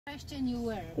question you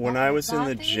were. When I was in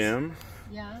the gym,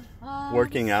 yeah.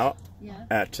 working out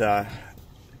at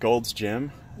Gold's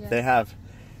Gym, they have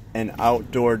an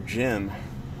outdoor gym.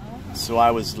 So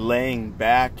I was laying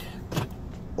back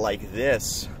like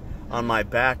this on my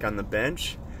back on the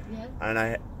bench,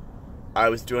 and I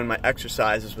was doing my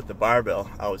exercises with the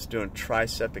barbell. I was doing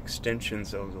tricep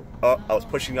extensions. I was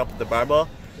pushing up with the barbell,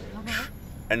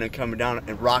 and then coming down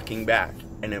and rocking back,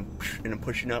 and then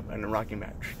pushing up and then rocking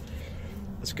back.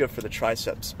 It's good for the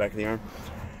triceps back of the arm.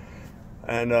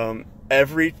 And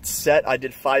every set, I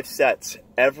did 5 sets.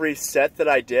 Every set that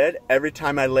I did, every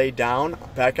time I lay down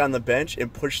back on the bench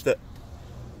and pushed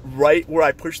right where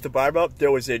I pushed the barbell, there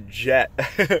was a jet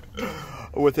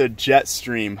with a jet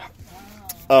stream.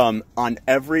 On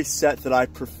every set that I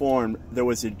performed, there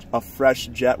was a fresh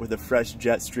jet with a fresh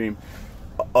jet stream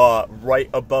right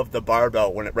above the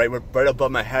barbell, right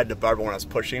above my head, the barbell when I was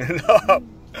pushing it up.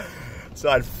 So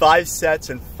I had 5 sets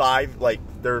and 5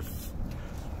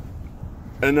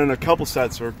 and then a couple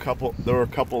sets there were a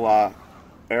couple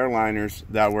airliners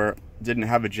that didn't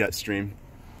have a jet stream.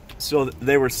 So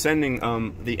they were sending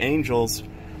the Angels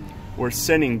were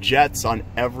sending jets on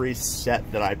every set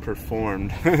that I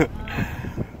performed.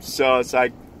 So it's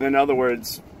like, in other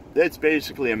words, it's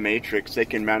basically a matrix. They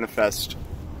can manifest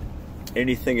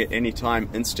anything at any time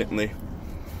instantly.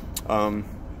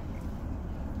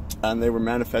 And they were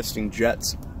manifesting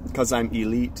jets because I'm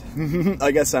elite.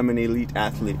 I guess I'm an elite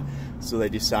athlete. So they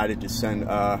decided to send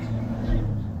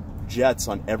jets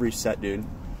on every set, dude.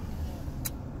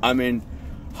 I mean,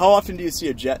 how often do you see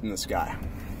a jet in the sky?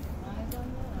 I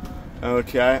don't know.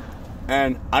 Okay.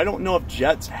 And I don't know if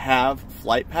jets have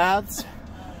flight paths,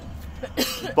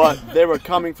 but they were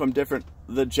coming from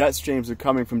the jet streams are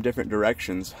coming from different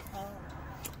directions.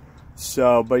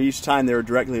 So, but each time they were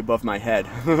directly above my head.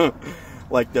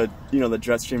 Like the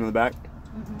jet stream in the back.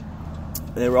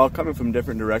 They were all coming from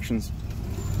different directions.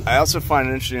 I also find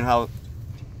it interesting how,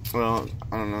 well,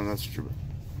 I don't know if that's true.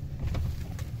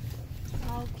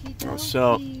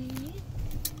 So,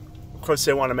 of course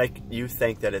they want to make you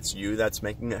think that it's you that's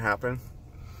making it happen.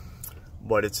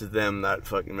 But it's them that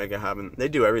fucking make it happen. They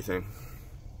do everything.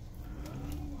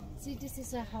 See, this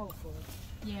is a helpful.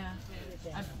 Yeah,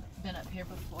 I've been up here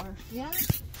before. Yeah?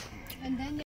 And then